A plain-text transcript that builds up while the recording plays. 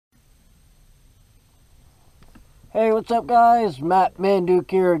Hey, what's up guys? Matt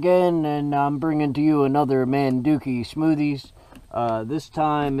Manduke here again, and I'm bringing to you another Manduke Smoothies. This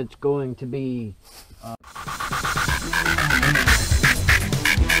time it's going to be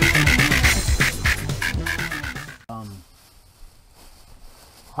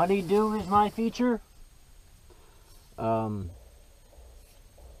honeydew is my feature. I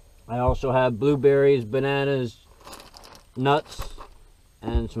also have blueberries, bananas, nuts,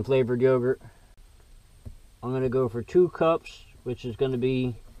 and some flavored yogurt. I'm going to go for 2 cups, which is going to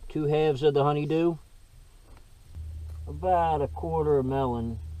be 2 halves of the honeydew. About a quarter of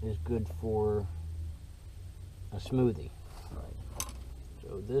melon is good for a smoothie. Right.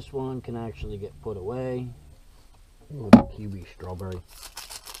 So this one can actually get put away. A little kiwi strawberry.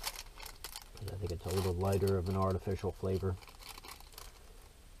 I think it's a little lighter of an artificial flavor.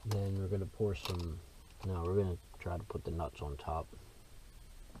 Then we're going to pour some, no, we're going to try to put the nuts on top.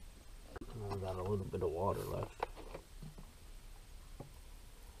 I've got a little bit of water left.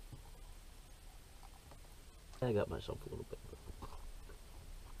 I got myself a little bit.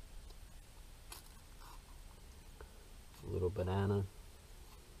 A little banana.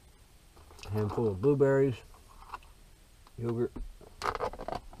 A handful of blueberries. Yogurt.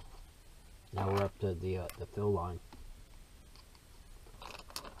 Now we're up to the fill line.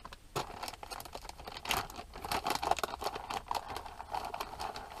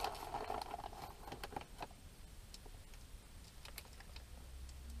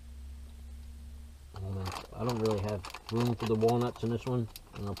 I don't really have room for the walnuts in this one.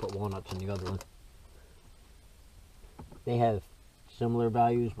 I'm going to put walnuts in the other one. They have similar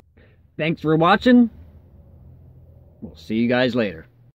values. Thanks for watching. We'll see you guys later.